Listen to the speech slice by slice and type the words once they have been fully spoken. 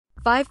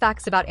5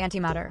 facts about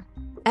antimatter.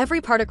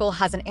 Every particle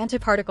has an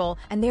antiparticle,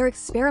 and they are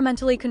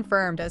experimentally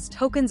confirmed as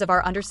tokens of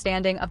our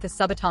understanding of the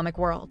subatomic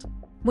world.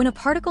 When a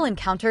particle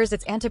encounters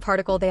its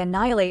antiparticle, they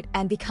annihilate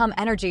and become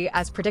energy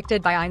as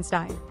predicted by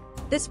Einstein.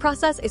 This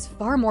process is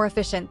far more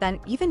efficient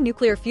than even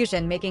nuclear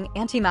fusion, making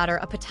antimatter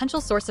a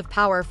potential source of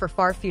power for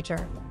far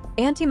future.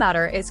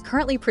 Antimatter is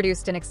currently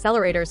produced in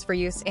accelerators for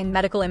use in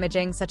medical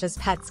imaging such as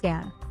PET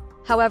scan.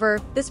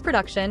 However, this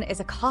production is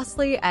a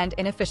costly and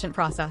inefficient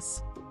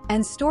process.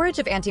 And storage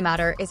of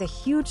antimatter is a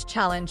huge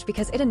challenge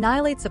because it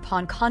annihilates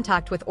upon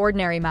contact with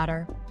ordinary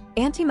matter.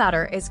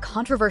 Antimatter is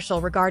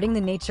controversial regarding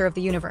the nature of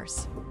the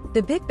universe.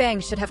 The Big Bang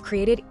should have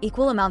created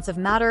equal amounts of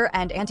matter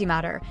and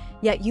antimatter,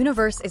 yet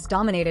universe is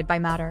dominated by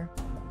matter.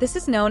 This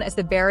is known as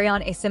the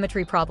baryon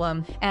asymmetry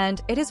problem,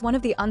 and it is one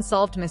of the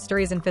unsolved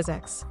mysteries in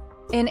physics.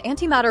 An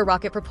antimatter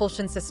rocket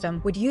propulsion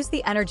system would use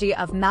the energy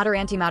of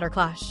matter-antimatter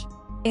clash.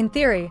 In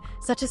theory,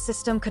 such a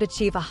system could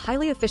achieve a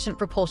highly efficient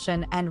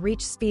propulsion and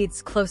reach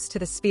speeds close to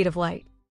the speed of light.